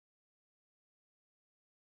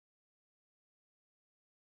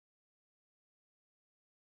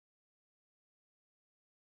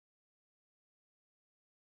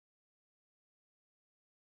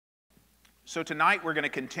So tonight we're going to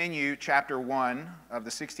continue chapter 1 of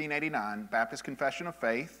the 1689 Baptist Confession of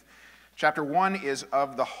Faith. Chapter 1 is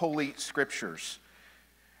of the Holy Scriptures.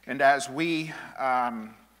 And as we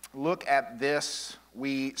look at this,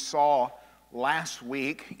 we saw last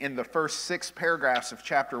week in the first 6 paragraphs of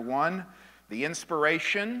chapter 1, the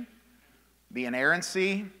inspiration, the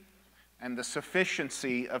inerrancy, and the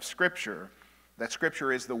sufficiency of Scripture. That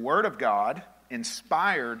Scripture is the Word of God,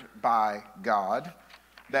 inspired by God.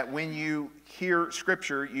 That when you hear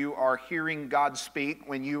Scripture, you are hearing God speak.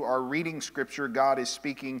 When you are reading Scripture, God is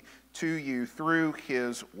speaking to you through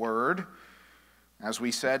His Word. As we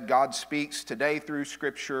said, God speaks today through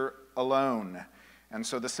Scripture alone. And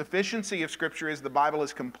so the sufficiency of Scripture is the Bible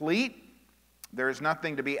is complete. There is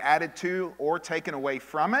nothing to be added to or taken away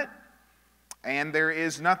from it. And there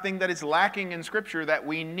is nothing that is lacking in Scripture that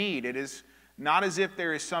we need. It is not as if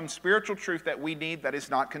there is some spiritual truth that we need that is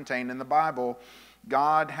not contained in the Bible.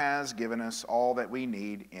 God has given us all that we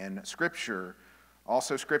need in Scripture.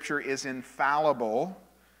 Also, Scripture is infallible,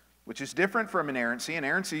 which is different from inerrancy.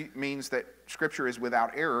 Inerrancy means that Scripture is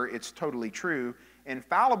without error. It's totally true.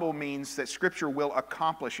 Infallible means that Scripture will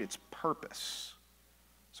accomplish its purpose.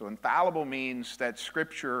 So infallible means that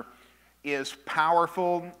Scripture is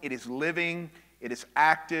powerful, it is living, it is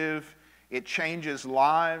active, it changes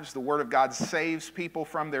lives. The Word of God saves people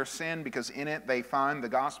from their sin because in it they find the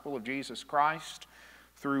gospel of Jesus Christ,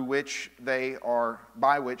 by which they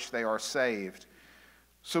are saved.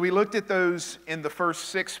 So we looked at those in the first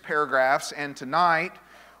 6 paragraphs, and tonight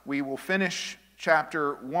we will finish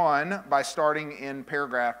chapter 1 by starting in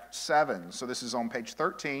paragraph 7. So this is on page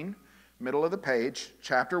 13, middle of the page,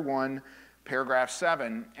 chapter 1, paragraph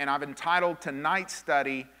 7. And I've entitled tonight's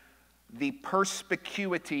study, The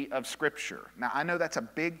Perspicuity of Scripture. Now, I know that's a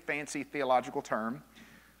big, fancy theological term.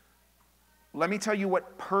 Let me tell you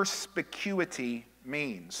what perspicuity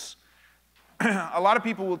means. A lot of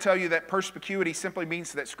people will tell you that perspicuity simply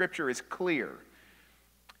means that Scripture is clear.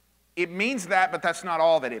 It means that, but that's not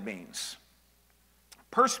all that it means.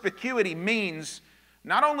 Perspicuity means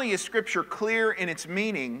not only is Scripture clear in its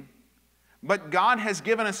meaning, but God has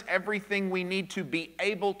given us everything we need to be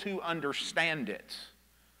able to understand it.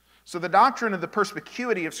 So the doctrine of the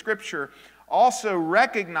perspicuity of Scripture also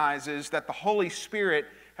recognizes that the Holy Spirit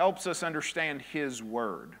helps us understand His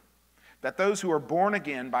Word. That those who are born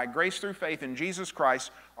again by grace through faith in Jesus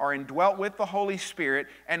Christ are indwelt with the Holy Spirit,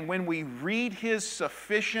 and when we read His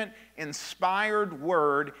sufficient, inspired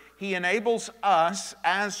Word, He enables us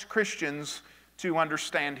as Christians to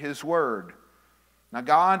understand His Word. Now,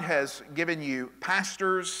 God has given you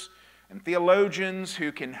pastors and theologians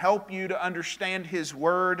who can help you to understand His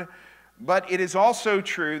Word, but it is also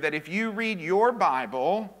true that if you read your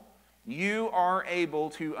Bible, you are able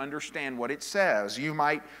to understand what it says. You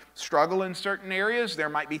might struggle in certain areas. There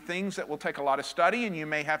might be things that will take a lot of study, and you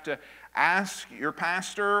may have to ask your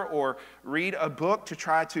pastor or read a book to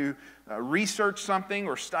try to research something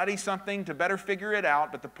or study something to better figure it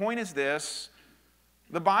out. But the point is this: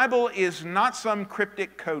 the Bible is not some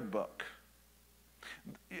cryptic code book.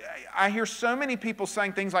 I hear so many people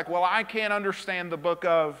saying things like, well, I can't understand the book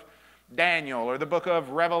of Daniel or the book of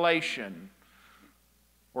Revelation,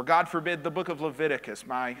 or God forbid, the book of Leviticus,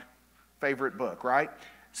 my favorite book, right?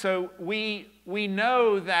 So we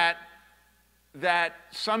know that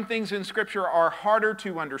some things in Scripture are harder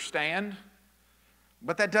to understand,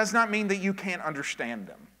 but that does not mean that you can't understand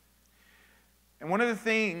them. And one of the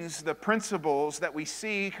things, the principles that we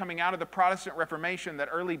see coming out of the Protestant Reformation that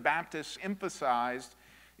early Baptists emphasized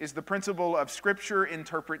is the principle of Scripture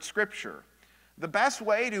interprets Scripture. The best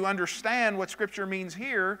way to understand what Scripture means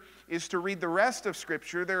here is to read the rest of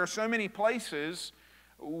Scripture. There are so many places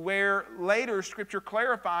where later Scripture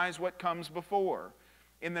clarifies what comes before.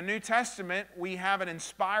 In the New Testament, we have an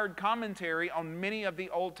inspired commentary on many of the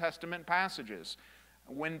Old Testament passages.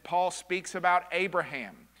 When Paul speaks about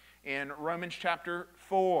Abraham in Romans chapter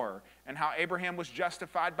 4, and how Abraham was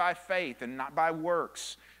justified by faith and not by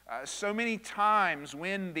works. So many times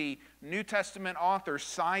when the New Testament authors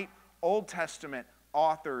cite Old Testament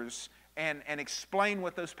authors and explain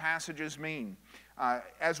what those passages mean.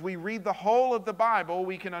 As we read the whole of the Bible,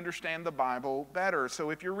 we can understand the Bible better. So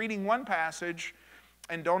if you're reading one passage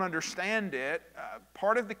and don't understand it,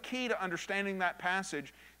 part of the key to understanding that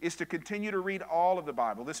passage is to continue to read all of the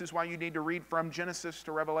Bible. This is why you need to read from Genesis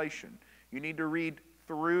to Revelation. You need to read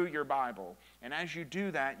through your Bible. And as you do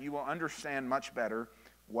that, you will understand much better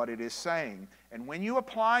what it is saying. And when you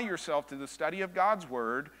apply yourself to the study of God's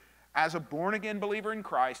Word, as a born-again believer in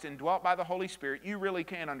Christ, indwelt by the Holy Spirit, you really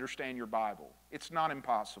can understand your Bible. It's not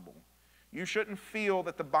impossible. You shouldn't feel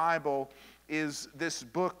that the Bible is this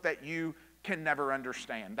book that you can never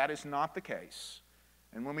understand. That is not the case.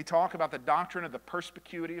 And when we talk about the doctrine of the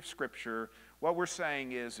perspicuity of Scripture, what we're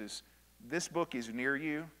saying is this book is near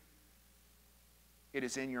you. It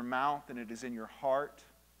is in your mouth and it is in your heart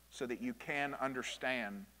so that you can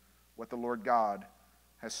understand what the Lord God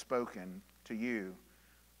has spoken to you.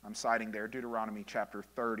 I'm citing there Deuteronomy chapter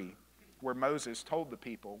 30, where Moses told the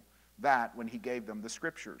people that when he gave them the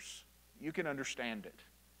Scriptures. You can understand it.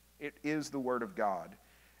 It is the Word of God.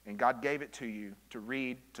 And God gave it to you to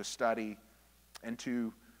read, to study, and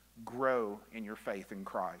to grow in your faith in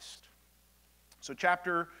Christ. So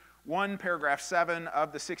chapter 1, paragraph 7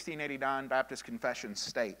 of the 1689 Baptist Confession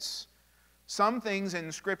states, some things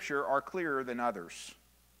in Scripture are clearer than others.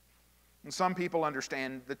 And some people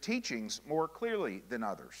understand the teachings more clearly than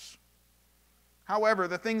others. However,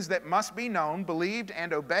 the things that must be known, believed,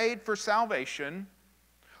 and obeyed for salvation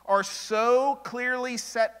are so clearly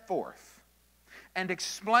set forth and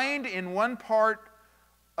explained in one part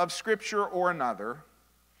of Scripture or another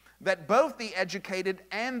that both the educated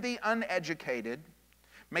and the uneducated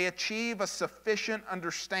may achieve a sufficient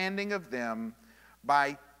understanding of them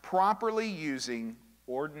by properly using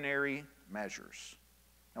ordinary measures.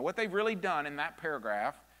 Now, what they've really done in that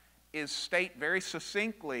paragraph is state very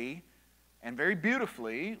succinctly and very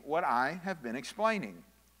beautifully what I have been explaining.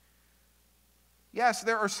 Yes,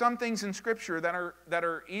 there are some things in Scripture that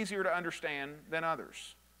are easier to understand than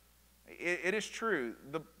others. It is true.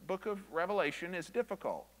 The book of Revelation is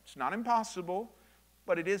difficult. It's not impossible,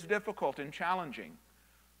 but it is difficult and challenging.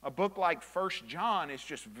 A book like 1 John is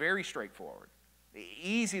just very straightforward,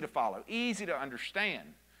 easy to follow, easy to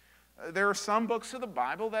understand. There are some books of the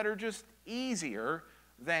Bible that are just easier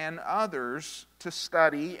than others to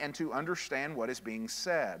study and to understand what is being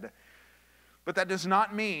said. But that does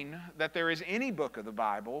not mean that there is any book of the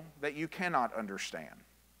Bible that you cannot understand.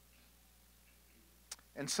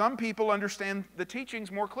 And some people understand the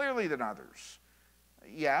teachings more clearly than others.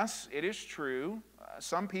 Yes, it is true.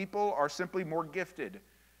 Some people are simply more gifted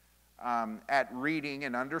at reading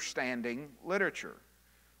and understanding literature.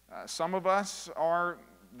 Some of us are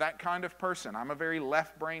that kind of person. I'm a very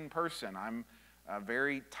left-brain person. I'm a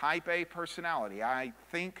very type A personality. I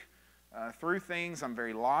think through things. I'm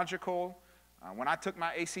very logical. When I took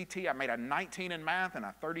my ACT, I made a 19 in math and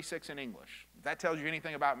a 36 in English. If that tells you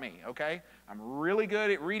anything about me, okay? I'm really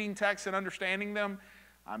good at reading texts and understanding them.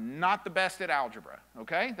 I'm not the best at algebra,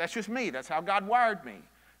 okay? That's just me. That's how God wired me.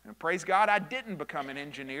 And praise God, I didn't become an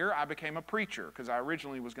engineer. I became a preacher because I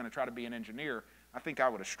originally was going to try to be an engineer. I think I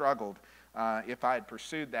would have struggled if I had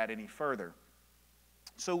pursued that any further.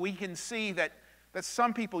 So we can see that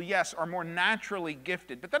some people, yes, are more naturally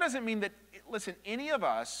gifted. But that doesn't mean that, listen, any of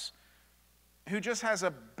us who just has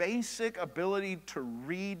a basic ability to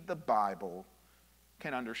read the Bible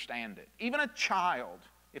can understand it. Even a child,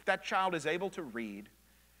 if that child is able to read,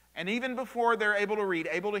 and even before they're able to read,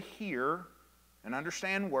 able to hear and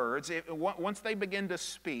understand words, once they begin to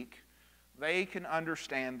speak, they can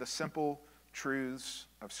understand the simple truths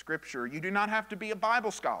of Scripture. You do not have to be a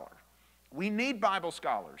Bible scholar. We need Bible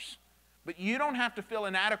scholars. But you don't have to feel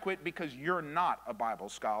inadequate because you're not a Bible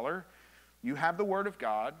scholar. You have the Word of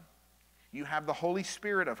God. You have the Holy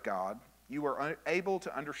Spirit of God. You are able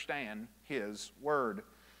to understand His Word.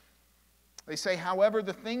 They say, however,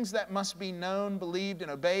 the things that must be known, believed, and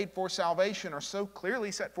obeyed for salvation are so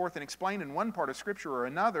clearly set forth and explained in one part of Scripture or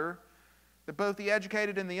another that both the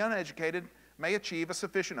educated and the uneducated may achieve a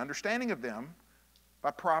sufficient understanding of them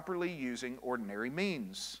by properly using ordinary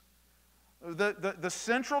means. The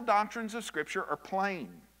central doctrines of Scripture are plain.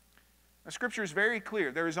 The Scripture is very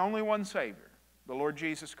clear. There is only one Savior, the Lord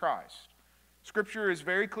Jesus Christ. Scripture is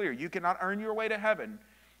very clear. You cannot earn your way to heaven.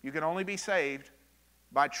 You can only be saved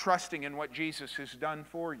by trusting in what Jesus has done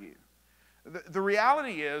for you. The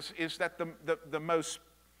reality is that the most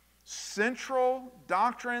central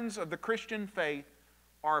doctrines of the Christian faith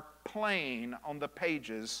are plain on the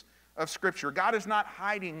pages of Scripture. God is not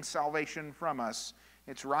hiding salvation from us.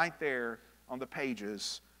 It's right there on the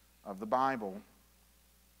pages of the Bible.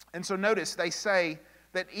 And so notice, they say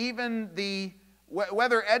that even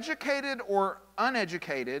whether educated or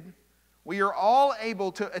uneducated, we are all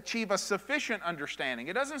able to achieve a sufficient understanding.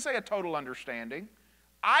 It doesn't say a total understanding.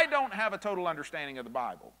 I don't have a total understanding of the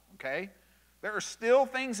Bible, okay? There are still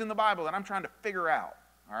things in the Bible that I'm trying to figure out,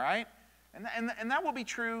 all right? And that will be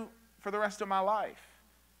true for the rest of my life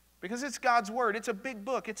because it's God's Word. It's a big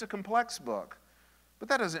book. It's a complex book. But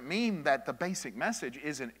that doesn't mean that the basic message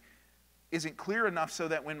isn't clear enough so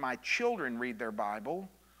that when my children read their Bible,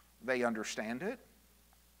 they understand it.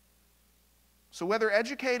 So whether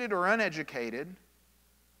educated or uneducated,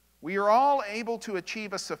 We are all able to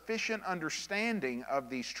achieve a sufficient understanding of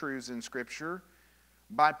these truths in Scripture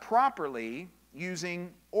by properly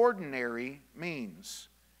using ordinary means.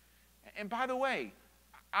 And by the way,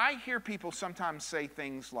 I hear people sometimes say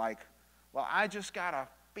things like, well, I just got a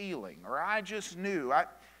feeling, or I just knew.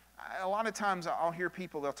 A lot of times I'll hear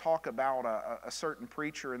people, they'll talk about a certain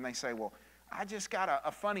preacher, and they say, well, I just got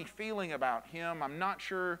a funny feeling about him. I'm not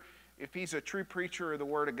sure if he's a true preacher of the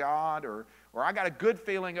Word of God, or I got a good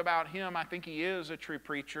feeling about him. I think he is a true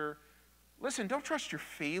preacher. Listen, don't trust your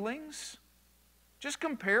feelings. Just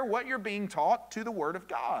compare what you're being taught to the Word of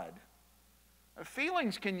God.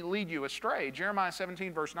 Feelings can lead you astray. Jeremiah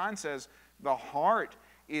 17 verse 9 says, the heart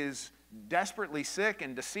is desperately sick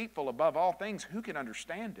and deceitful above all things. Who can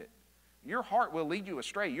understand it? Your heart will lead you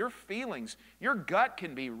astray. Your feelings, your gut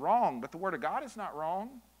can be wrong, but the Word of God is not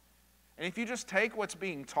wrong. And if you just take what's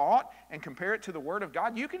being taught and compare it to the Word of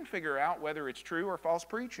God, you can figure out whether it's true or false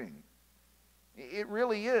preaching. It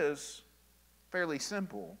really is fairly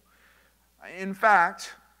simple. In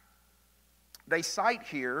fact, they cite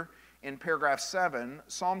here in paragraph 7,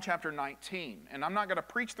 Psalm chapter 19. And I'm not going to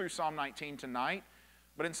preach through Psalm 19 tonight,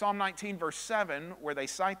 but in Psalm 19 verse 7, where they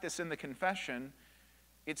cite this in the confession,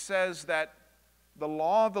 it says that the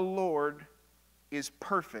law of the Lord is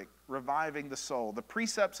perfect, reviving the soul. The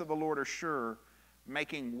precepts of the Lord are sure,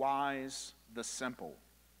 making wise the simple.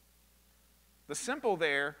 The simple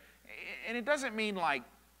there, and it doesn't mean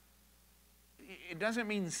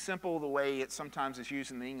simple the way it sometimes is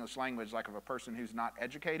used in the English language, like of a person who's not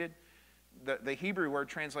educated. The Hebrew word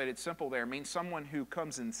translated simple there means someone who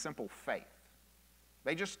comes in simple faith.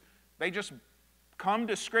 They just come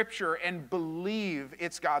to Scripture and believe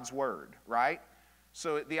it's God's Word, right?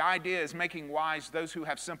 So the idea is making wise those who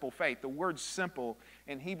have simple faith. The word simple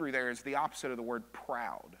in Hebrew there is the opposite of the word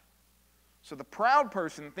proud. So the proud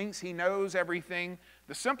person thinks he knows everything.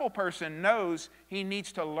 The simple person knows he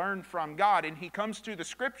needs to learn from God, and he comes to the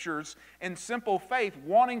Scriptures in simple faith,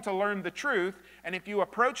 wanting to learn the truth. And if you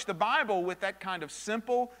approach the Bible with that kind of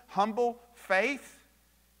simple, humble faith,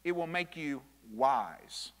 it will make you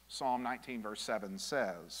wise, Psalm 19 verse 7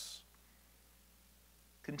 says.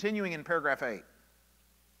 Continuing in paragraph 8.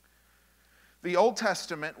 The Old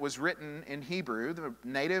Testament was written in Hebrew, the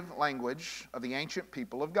native language of the ancient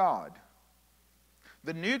people of God.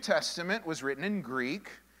 The New Testament was written in Greek,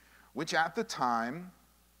 which at the time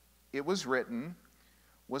it was written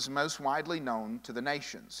was most widely known to the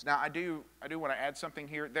nations. Now, I do want to add something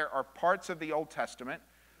here. There are parts of the Old Testament,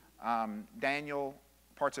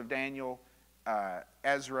 parts of Daniel,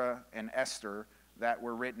 Ezra, and Esther that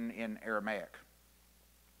were written in Aramaic.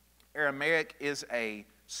 Aramaic is a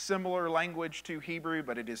similar language to Hebrew,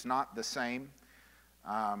 but it is not the same.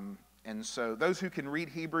 And so those who can read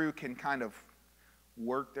Hebrew can kind of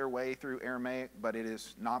work their way through Aramaic, but it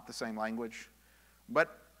is not the same language.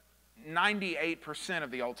 But 98% of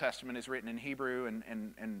the Old Testament is written in Hebrew,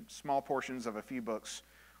 and small portions of a few books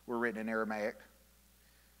were written in Aramaic.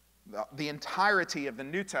 The entirety of the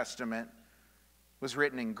New Testament was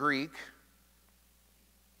written in Greek.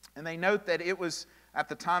 And they note that it was, at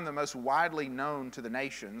the time, the most widely known to the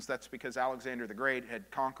nations. That's because Alexander the Great had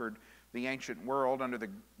conquered the ancient world under the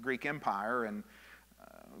Greek Empire, and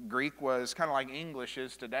Greek was kind of like English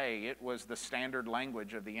is today. It was the standard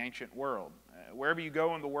language of the ancient world. Wherever you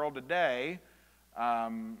go in the world today,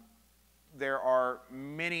 there are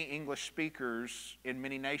many English speakers in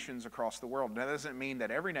many nations across the world. That doesn't mean that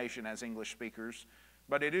every nation has English speakers,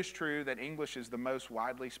 but it is true that English is the most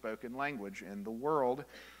widely spoken language in the world.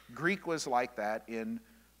 Greek was like that in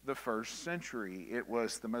the first century. It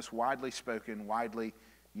was the most widely spoken, widely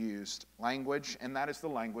used language, and that is the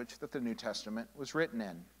language that the New Testament was written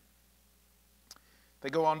in. They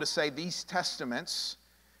go on to say these testaments,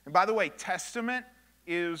 and by the way, testament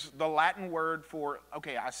is the Latin word for,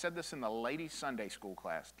 okay, I said this in the ladies' Sunday school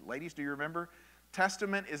class. Ladies, do you remember?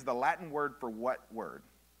 Testament is the Latin word for what word?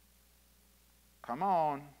 Come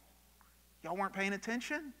on. Y'all weren't paying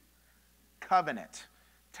attention? Covenant.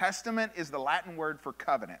 Testament is the Latin word for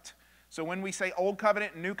covenant. So when we say Old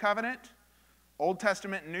Covenant and New Covenant, Old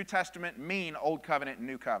Testament and New Testament mean Old Covenant and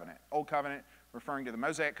New Covenant. Old Covenant referring to the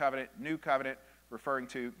Mosaic Covenant, New Covenant referring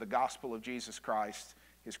to the gospel of Jesus Christ,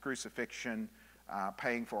 his crucifixion,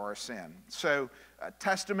 paying for our sin. So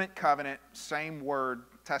testament, covenant, same word.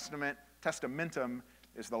 Testament, testamentum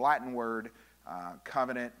is the Latin word.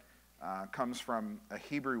 Covenant comes from a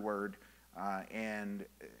Hebrew word, and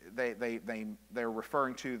they're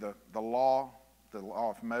referring to the law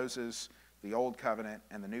of Moses, the Old Covenant,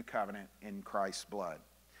 and the New Covenant in Christ's blood.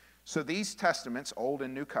 So these testaments, Old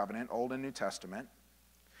and New Covenant, Old and New Testament,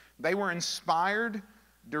 they were inspired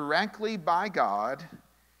directly by God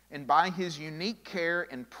and by his unique care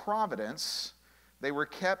and providence, they were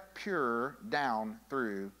kept pure down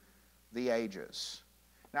through the ages.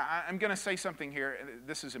 Now, I'm going to say something here.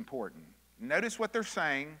 This is important. Notice what they're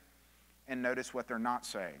saying, and notice what they're not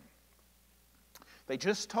saying. They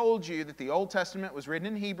just told you that the Old Testament was written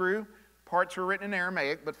in Hebrew. Parts were written in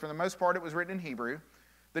Aramaic, but for the most part it was written in Hebrew.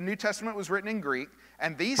 The New Testament was written in Greek.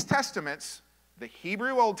 And these testaments, the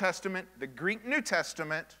Hebrew Old Testament, the Greek New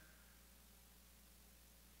Testament,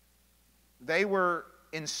 they were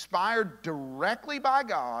inspired directly by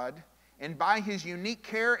God, and by his unique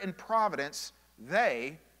care and providence,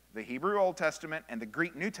 they, the Hebrew Old Testament and the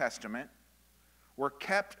Greek New Testament, were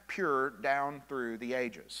kept pure down through the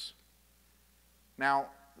ages. Now,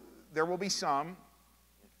 there will be some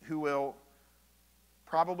who will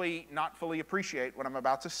probably not fully appreciate what I'm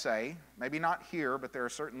about to say. Maybe not here, but there are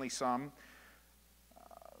certainly some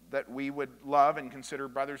that we would love and consider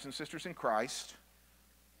brothers and sisters in Christ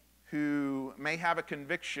who may have a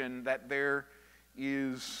conviction that there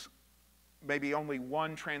is maybe only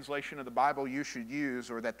one translation of the Bible you should use,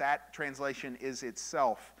 or that translation is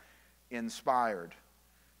itself inspired.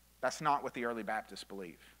 That's not what the early Baptists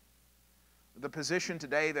believe. The position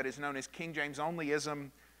today that is known as King James onlyism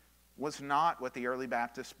was not what the early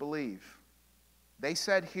Baptists believe. They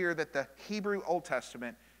said here that the Hebrew Old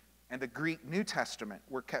Testament and the Greek New Testament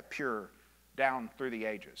were kept pure down through the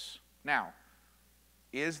ages. Now,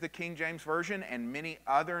 is the King James Version and many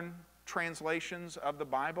other translations of the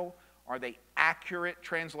Bible, are they accurate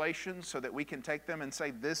translations so that we can take them and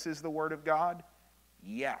say this is the Word of God?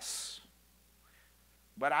 Yes.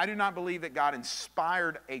 But I do not believe that God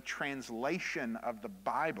inspired a translation of the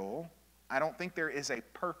Bible. I don't think there is a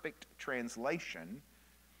perfect translation.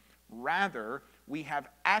 Rather, we have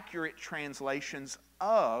accurate translations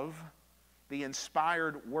of the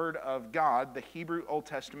inspired Word of God, the Hebrew Old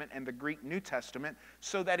Testament and the Greek New Testament,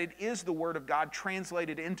 so that it is the Word of God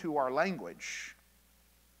translated into our language.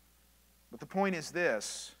 But the point is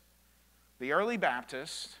this: the early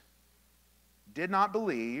Baptists did not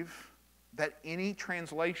believe that any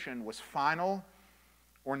translation was final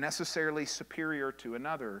or necessarily superior to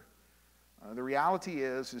another. The reality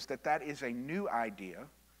is that is a new idea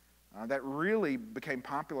that really became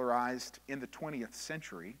popularized in the 20th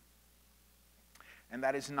century. And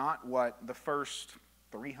that is not what the first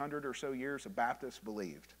 300 or so years of Baptists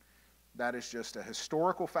believed. That is just a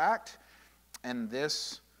historical fact, and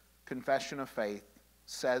this confession of faith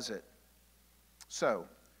says it. So,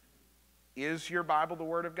 is your Bible the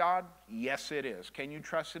Word of God? Yes, it is. Can you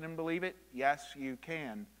trust it and believe it? Yes, you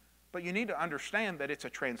can. But you need to understand that it's a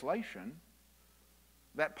translation,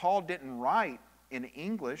 that Paul didn't write in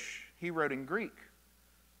English, he wrote in Greek.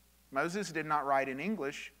 Moses did not write in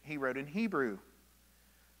English, he wrote in Hebrew.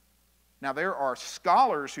 Now, there are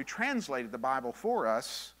scholars who translated the Bible for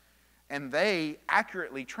us, and they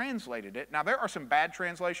accurately translated it. Now, there are some bad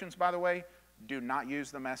translations, by the way. Do not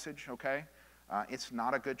use the Message, okay? It's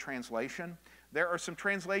not a good translation. There are some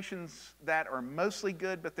translations that are mostly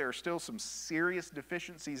good, but there are still some serious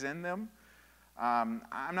deficiencies in them. I'm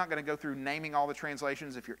not going to go through naming all the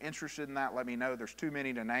translations. If you're interested in that, let me know. There's too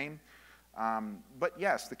many to name. But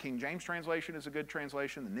yes, the King James translation is a good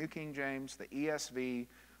translation. The New King James, the ESV,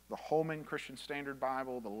 the Holman Christian Standard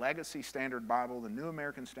Bible, the Legacy Standard Bible, the New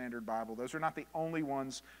American Standard Bible. Those are not the only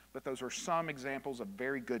ones, but those are some examples of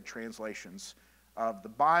very good translations of the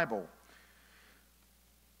Bible.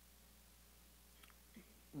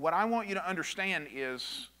 What I want you to understand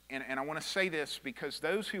is, and I want to say this because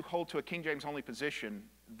those who hold to a King James only position,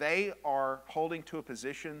 they are holding to a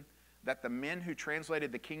position that the men who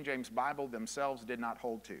translated the King James Bible themselves did not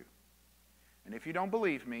hold to. And if you don't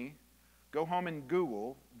believe me, go home and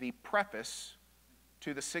Google the preface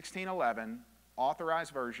to the 1611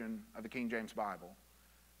 authorized version of the King James Bible.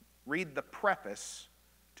 Read the preface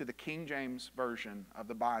to the King James version of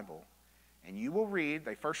the Bible. And you will read,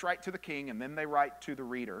 they first write to the king and then they write to the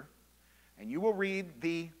reader. And you will read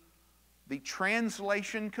the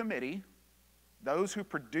translation committee, those who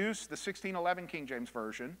produced the 1611 King James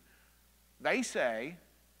Version. They say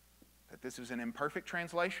that this is an imperfect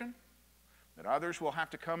translation, that others will have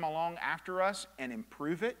to come along after us and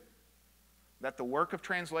improve it, that the work of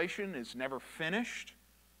translation is never finished.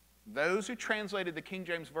 Those who translated the King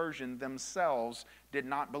James Version themselves did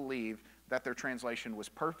not believe that their translation was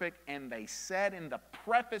perfect, and they said in the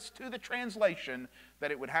preface to the translation that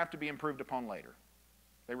it would have to be improved upon later.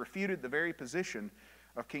 They refuted the very position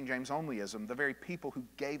of King James onlyism, the very people who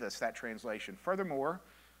gave us that translation. Furthermore,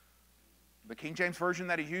 the King James Version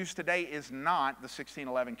that is used today is not the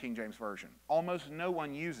 1611 King James Version. Almost no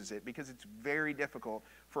one uses it because it's very difficult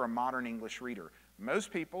for a modern English reader.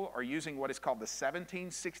 Most people are using what is called the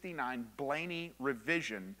 1769 Blaney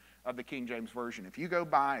revision of the King James Version. If you go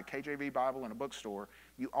buy a KJV Bible in a bookstore,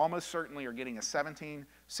 you almost certainly are getting a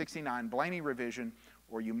 1769 Blaney revision,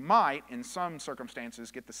 or you might, in some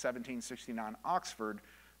circumstances, get the 1769 Oxford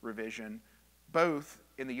revision, both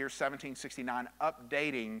in the year 1769,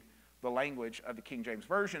 updating the language of the King James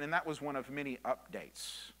Version, and that was one of many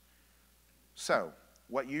updates. So,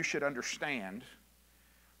 what you should understand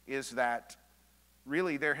is that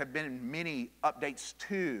really there have been many updates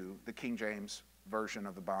to the King James Version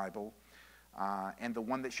of the Bible, and the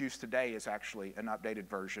one that's used today is actually an updated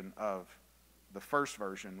version of the first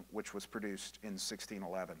version, which was produced in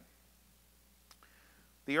 1611.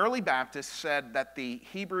 The early Baptists said that the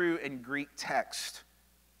Hebrew and Greek text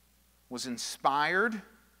was inspired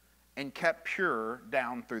and kept pure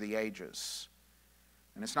down through the ages.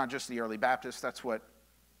 And it's not just the early Baptists, that's what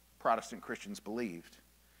Protestant Christians believed.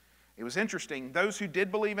 It was interesting, those who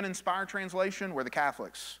did believe in inspired translation were the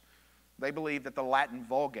Catholics. They believed that the Latin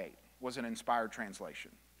Vulgate was an inspired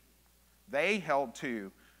translation. They held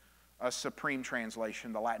to a supreme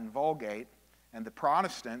translation, the Latin Vulgate, and the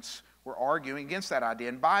Protestants were arguing against that idea.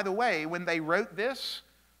 And by the way, when they wrote this,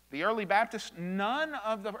 the early Baptists, none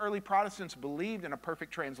of the early Protestants believed in a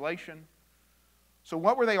perfect translation. So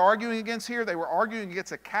what were they arguing against here? They were arguing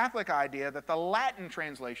against a Catholic idea that the Latin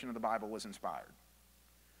translation of the Bible was inspired.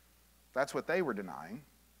 That's what they were denying.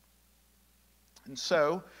 And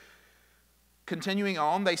so, continuing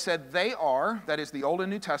on, they said they are, that is the Old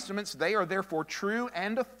and New Testaments, they are therefore true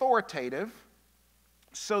and authoritative,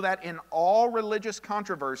 so that in all religious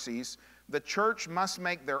controversies, the church must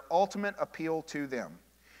make their ultimate appeal to them.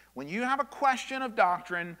 When you have a question of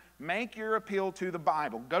doctrine, make your appeal to the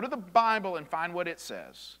Bible. Go to the Bible and find what it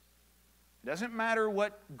says. It doesn't matter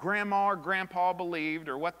what grandma or grandpa believed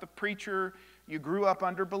or what the preacher you grew up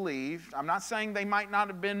under believed. I'm not saying they might not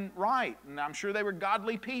have been right, and I'm sure they were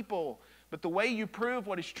godly people. But the way you prove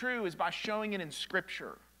what is true is by showing it in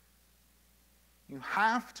Scripture. You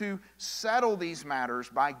have to settle these matters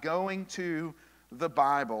by going to the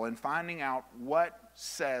Bible and finding out what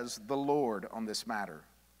says the Lord on this matter.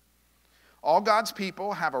 All God's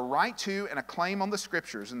people have a right to and a claim on the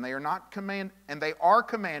Scriptures, and they are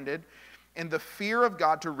commanded in the fear of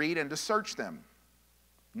God to read and to search them.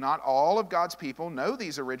 Not all of God's people know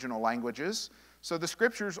these original languages, so the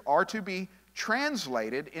Scriptures are to be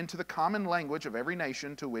translated into the common language of every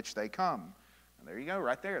nation to which they come. And there you go,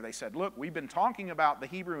 right there. They said, look, we've been talking about the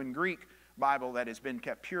Hebrew and Greek Bible that has been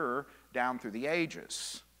kept pure down through the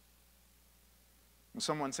ages. And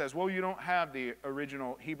someone says, well, you don't have the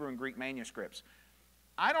original Hebrew and Greek manuscripts.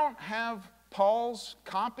 I don't have Paul's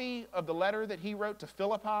copy of the letter that he wrote to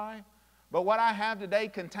Philippi, but what I have today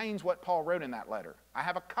contains what Paul wrote in that letter. I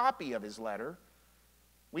have a copy of his letter.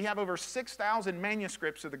 We have over 6,000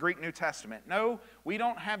 manuscripts of the Greek New Testament. No, we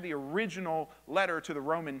don't have the original letter to the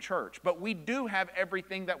Roman church, but we do have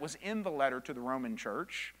everything that was in the letter to the Roman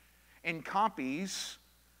church in copies,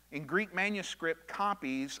 in Greek manuscript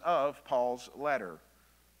copies of Paul's letter.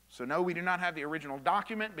 So no, we do not have the original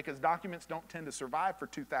document because documents don't tend to survive for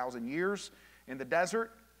 2,000 years in the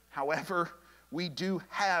desert. However, we do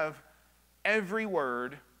have every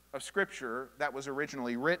word of Scripture that was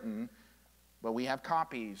originally written, but we have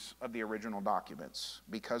copies of the original documents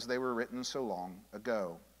because they were written so long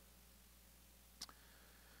ago.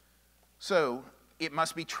 So it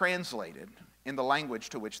must be translated in the language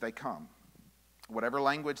to which they come. Whatever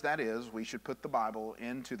language that is, we should put the Bible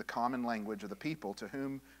into the common language of the people to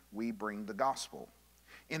whom we bring the gospel.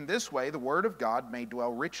 In this way, the Word of God may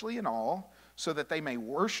dwell richly in all, so that they may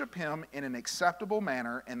worship Him in an acceptable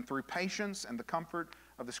manner, and through patience and the comfort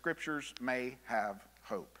of the Scriptures may have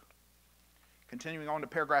hope. Continuing on to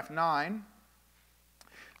paragraph 9,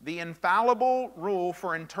 the infallible rule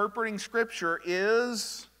for interpreting Scripture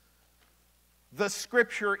is the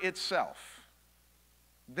Scripture itself.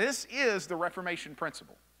 This is the Reformation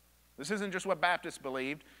principle. This isn't just what Baptists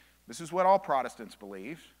believed. This is what all Protestants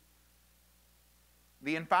believed.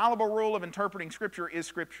 The infallible rule of interpreting Scripture is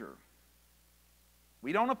Scripture.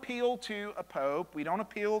 We don't appeal to a pope. We don't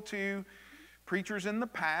appeal to preachers in the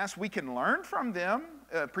past. We can learn from them,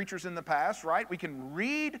 preachers in the past, right? We can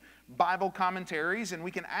read Bible commentaries and we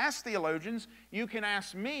can ask theologians. You can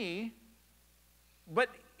ask me. But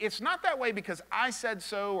it's not that way because I said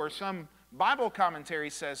so or some Bible commentary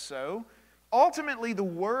says so. Ultimately, the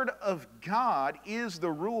Word of God is the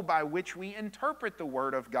rule by which we interpret the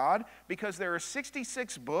Word of God because there are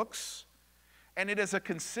 66 books and it is a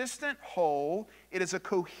consistent whole. It is a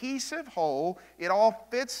cohesive whole. It all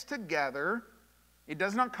fits together. It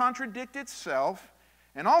does not contradict itself.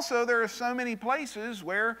 And also, there are so many places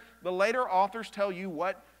where the later authors tell you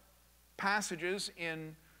what passages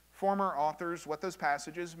in former authors, what those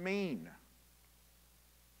passages mean.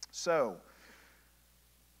 So,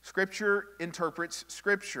 Scripture interprets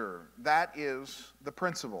Scripture. That is the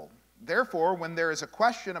principle. Therefore, when there is a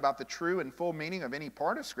question about the true and full meaning of any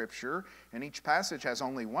part of Scripture, and each passage has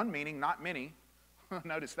only one meaning, not many,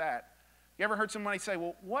 notice that. You ever heard somebody say,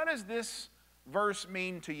 well, what does this verse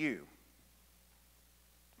mean to you?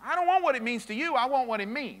 I don't want what it means to you, I want what it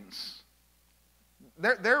means.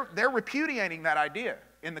 They're repudiating that idea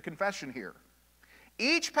in the confession here.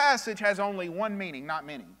 Each passage has only one meaning, not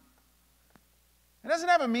many. It doesn't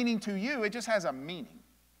have a meaning to you, it just has a meaning.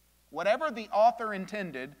 Whatever the author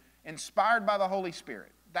intended, inspired by the Holy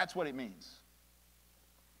Spirit, that's what it means.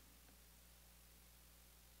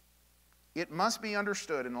 It must be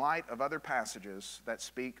understood in light of other passages that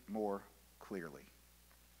speak more clearly.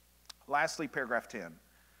 Lastly, paragraph 10.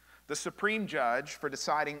 The supreme judge for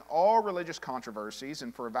deciding all religious controversies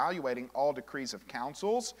and for evaluating all decrees of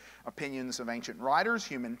councils, opinions of ancient writers,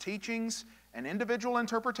 human teachings, and individual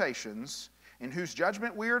interpretations, in whose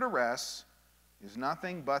judgment we are to rest, is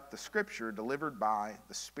nothing but the Scripture delivered by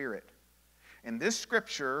the Spirit. In this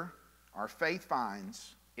Scripture, our faith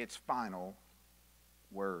finds its final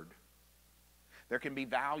word. There can be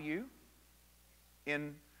value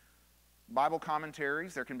in Bible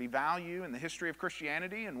commentaries. There can be value in the history of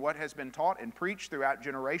Christianity and what has been taught and preached throughout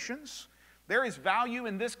generations. There is value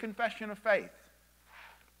in this confession of faith.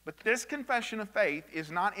 But this confession of faith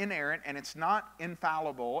is not inerrant, and it's not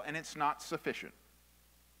infallible, and it's not sufficient.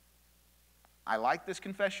 I like this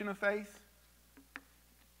confession of faith,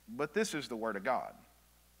 but this is the Word of God,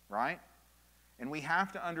 right? And we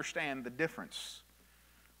have to understand the difference.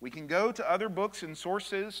 We can go to other books and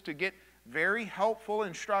sources to get very helpful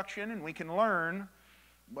instruction, and we can learn,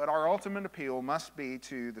 but our ultimate appeal must be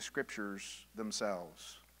to the Scriptures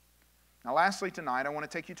themselves. Now, lastly, tonight, I want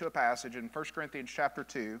to take you to a passage in 1 Corinthians chapter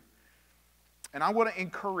 2, and I want to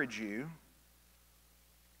encourage you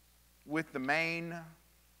with the main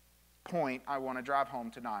point I want to drive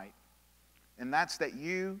home tonight, and that's that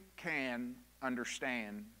you can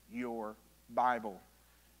understand your Bible.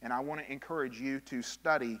 And I want to encourage you to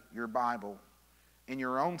study your Bible in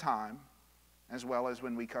your own time, as well as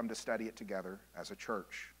when we come to study it together as a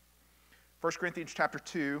church. 1 Corinthians chapter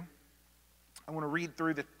 2, I want to read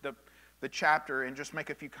through the chapter and just make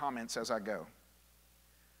a few comments as I go.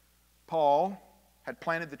 Paul had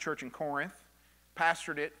planted the church in Corinth,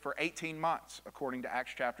 pastored it for 18 months, according to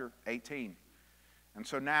Acts chapter 18. And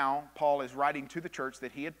so now Paul is writing to the church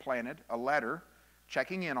that he had planted a letter,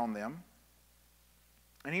 checking in on them.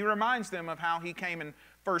 And he reminds them of how he came and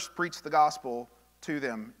first preached the gospel to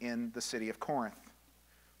them in the city of Corinth.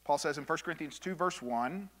 Paul says in 1 Corinthians 2, verse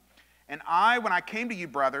 1, "And I, when I came to you,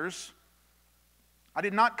 brothers, I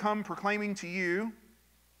did not come proclaiming to you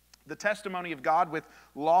the testimony of God with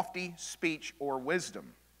lofty speech or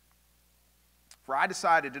wisdom. For I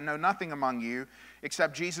decided to know nothing among you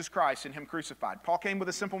except Jesus Christ and Him crucified." Paul came with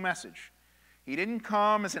a simple message. He didn't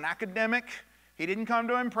come as an academic. He didn't come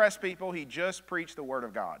to impress people. He just preached the Word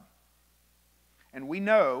of God. And we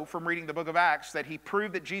know from reading the book of Acts that he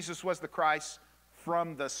proved that Jesus was the Christ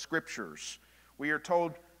from the Scriptures. We are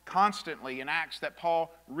told constantly in Acts that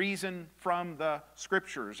Paul reasoned from the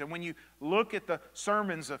Scriptures. And when you look at the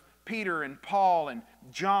sermons of Peter and Paul and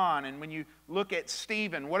John, and when you look at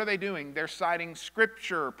Stephen, what are they doing? They're citing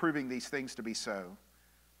Scripture proving these things to be so.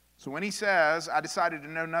 So when he says, "I decided to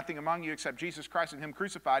know nothing among you except Jesus Christ and Him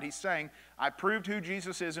crucified," he's saying, I proved who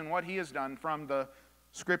Jesus is and what He has done from the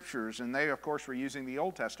Scriptures. And they, of course, were using the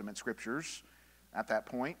Old Testament Scriptures at that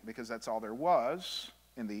point because that's all there was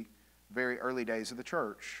in the very early days of the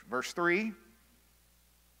church. Verse 3,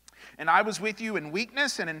 "And I was with you in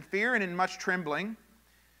weakness and in fear and in much trembling.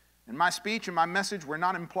 And my speech and my message were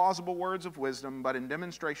not in plausible words of wisdom, but in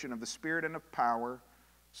demonstration of the Spirit and of power,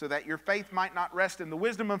 so that your faith might not rest in the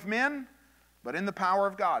wisdom of men, but in the power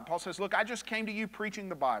of God." Paul says, look, I just came to you preaching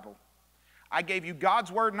the Bible. I gave you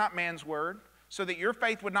God's word, not man's word, so that your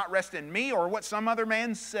faith would not rest in me or what some other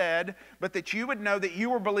man said, but that you would know that you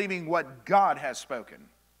were believing what God has spoken.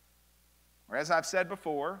 Or as I've said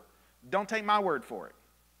before, don't take my word for it.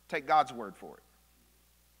 Take God's word for it.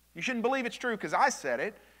 You shouldn't believe it's true because I said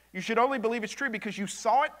it. You should only believe it's true because you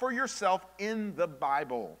saw it for yourself in the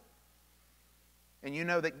Bible. And you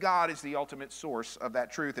know that God is the ultimate source of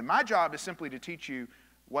that truth. And my job is simply to teach you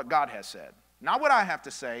what God has said. Not what I have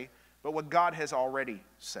to say, but what God has already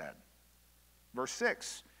said. Verse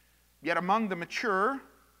 6, "Yet among the mature,"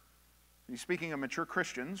 he's speaking of mature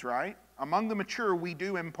Christians, right? "Among the mature we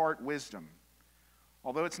do impart wisdom.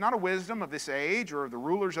 although it's not a wisdom of this age or of the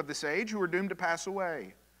rulers of this age who are doomed to pass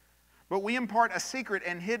away. But we impart a secret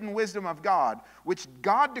and hidden wisdom of God, which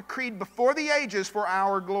God decreed before the ages for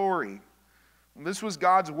our glory. And this was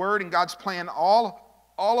God's word and God's plan all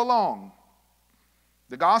along.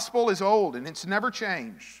 The gospel is old and it's never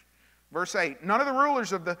changed. Verse 8, none of the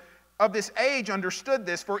rulers of this age understood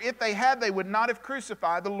this, for if they had, they would not have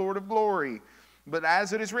crucified the Lord of glory. But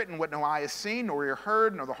as it is written, what no eye has seen, nor ear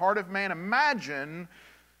heard, nor the heart of man imagined,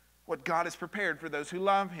 what God has prepared for those who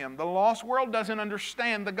love Him. The lost world doesn't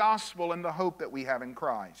understand the gospel and the hope that we have in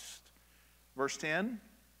Christ. Verse 10,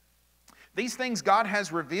 these things God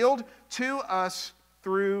has revealed to us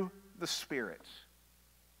through the Spirit.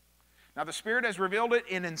 Now the Spirit has revealed it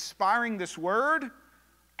in inspiring this word,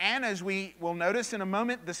 and as we will notice in a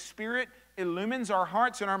moment, the Spirit illumines our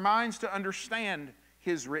hearts and our minds to understand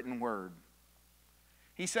His written word.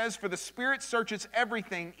 He says, for the Spirit searches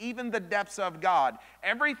everything, even the depths of God.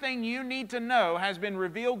 Everything you need to know has been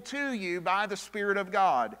revealed to you by the Spirit of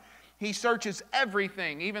God. He searches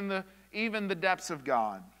everything, even the depths of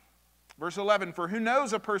God. Verse 11, for who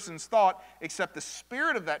knows a person's thought except the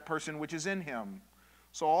spirit of that person which is in him?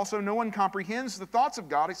 So also no one comprehends the thoughts of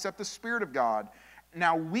God except the Spirit of God.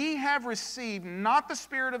 Now we have received not the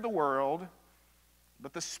spirit of the world,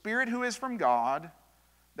 but the Spirit who is from God,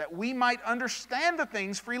 that we might understand the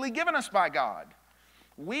things freely given us by God.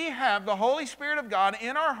 We have the Holy Spirit of God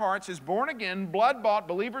in our hearts as born-again, blood-bought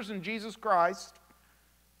believers in Jesus Christ.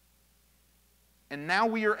 And now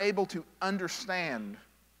we are able to understand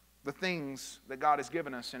the things that God has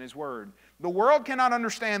given us in His Word. The world cannot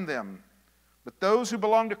understand them, but those who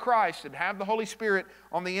belong to Christ and have the Holy Spirit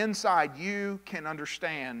on the inside, you can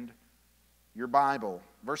understand your Bible.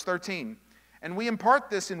 Verse 13, and we impart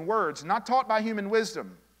this in words, not taught by human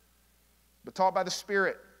wisdom, but taught by the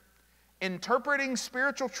Spirit, interpreting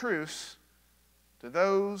spiritual truths to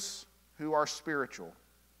those who are spiritual.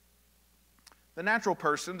 The natural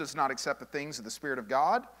person does not accept the things of the Spirit of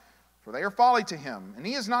God, for they are folly to him, and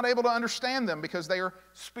he is not able to understand them because they are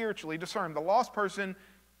spiritually discerned. The lost person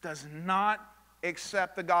does not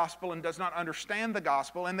accept the gospel and does not understand the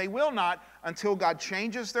gospel, and they will not until God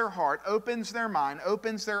changes their heart, opens their mind,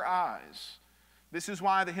 opens their eyes. This is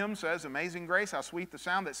why the hymn says, amazing grace, how sweet the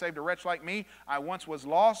sound that saved a wretch like me. I once was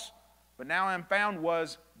lost, but now I am found,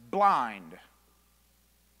 was blind.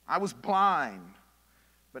 I was blind,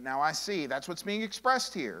 but now I see. That's what's being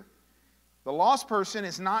expressed here. The lost person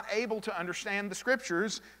is not able to understand the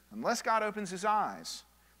Scriptures unless God opens his eyes.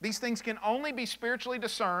 These things can only be spiritually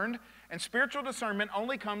discerned, and spiritual discernment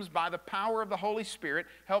only comes by the power of the Holy Spirit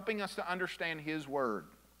helping us to understand His Word.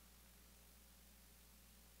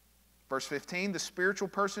 Verse 15, the spiritual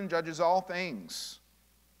person judges all things,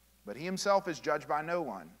 but he himself is judged by no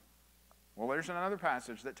one. Well, there's another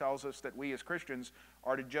passage that tells us that we as Christians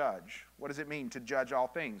are to judge. What does it mean to judge all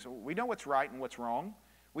things? We know what's right and what's wrong.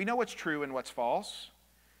 We know what's true and what's false.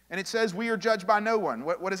 And it says we are judged by no one.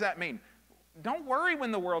 What does that mean? Don't worry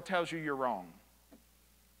when the world tells you you're wrong.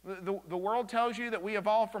 The world tells you that we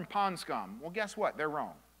evolved from pond scum. Well, guess what? They're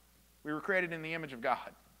wrong. We were created in the image of God,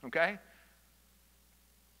 okay?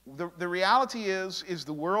 The reality is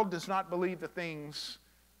the world does not believe the things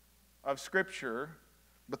of Scripture,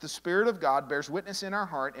 but the Spirit of God bears witness in our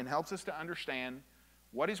heart and helps us to understand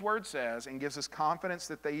what His Word says and gives us confidence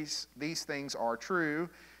that these things are true,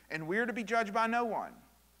 and we're to be judged by no one.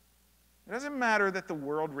 It doesn't matter that the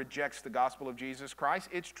world rejects the gospel of Jesus Christ.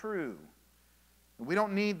 It's true. We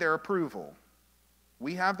don't need their approval.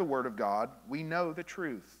 We have the Word of God. We know the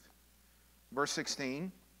truth. Verse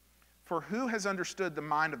 16, for who has understood the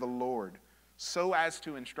mind of the Lord so as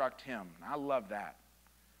to instruct him? I love that.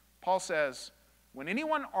 Paul says, when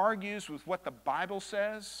anyone argues with what the Bible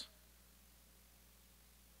says,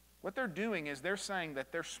 what they're doing is they're saying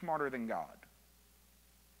that they're smarter than God.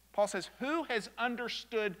 Paul says, who has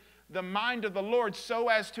understood the mind of the Lord so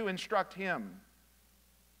as to instruct him?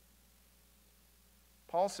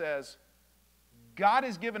 Paul says, God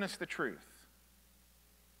has given us the truth.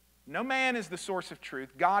 No man is the source of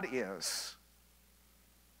truth. God is.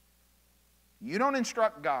 You don't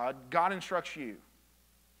instruct God. God instructs you.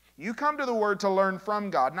 You come to the Word to learn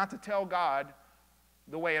from God, not to tell God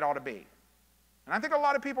the way it ought to be. And I think a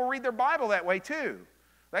lot of people read their Bible that way too.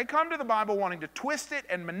 They come to the Bible wanting to twist it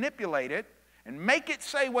and manipulate it and make it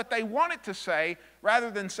say what they want it to say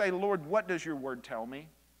rather than say, Lord, what does your Word tell me?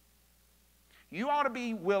 You ought to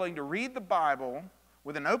be willing to read the Bible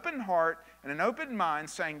with an open heart and an open mind,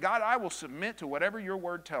 saying, God, I will submit to whatever your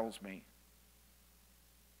Word tells me.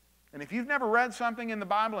 And if you've never read something in the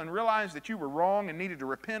Bible and realized that you were wrong and needed to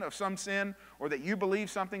repent of some sin, or that you believed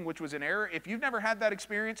something which was in error, if you've never had that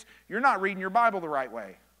experience, you're not reading your Bible the right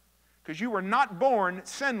way. Because you were not born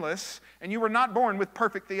sinless, and you were not born with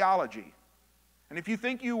perfect theology. And if you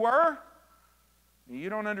think you were, you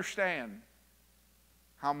don't understand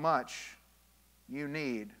how much you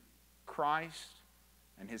need Christ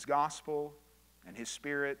and His gospel and His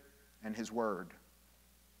Spirit and His Word.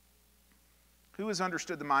 Who has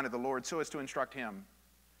understood the mind of the Lord so as to instruct him?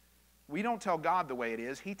 We don't tell God the way it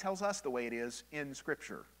is. He tells us the way it is in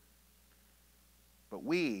Scripture. But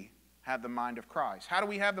we have the mind of Christ. How do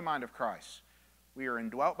we have the mind of Christ? We are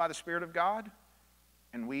indwelt by the Spirit of God,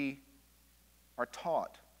 and we are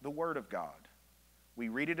taught the Word of God. We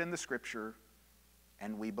read it in the Scripture,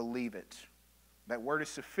 and we believe it. That Word is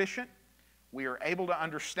sufficient. We are able to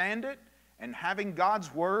understand it, and having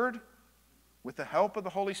God's Word, with the help of the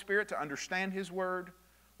Holy Spirit to understand His Word,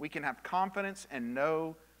 we can have confidence and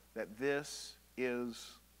know that this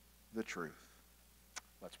is the truth.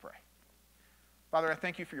 Let's pray. Father, I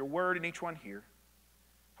thank You for Your Word in each one here.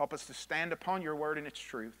 Help us to stand upon Your Word and its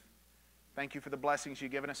truth. Thank You for the blessings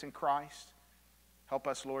You've given us in Christ. Help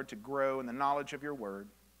us, Lord, to grow in the knowledge of Your Word.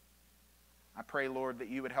 I pray, Lord, that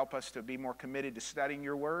You would help us to be more committed to studying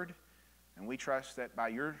Your Word, and we trust that by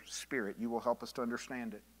Your Spirit You will help us to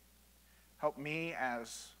understand it. Help me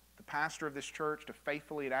as the pastor of this church to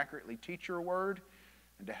faithfully and accurately teach Your Word,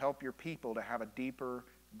 and to help Your people to have a deeper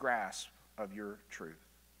grasp of Your truth.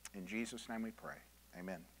 In Jesus' name we pray.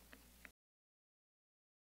 Amen.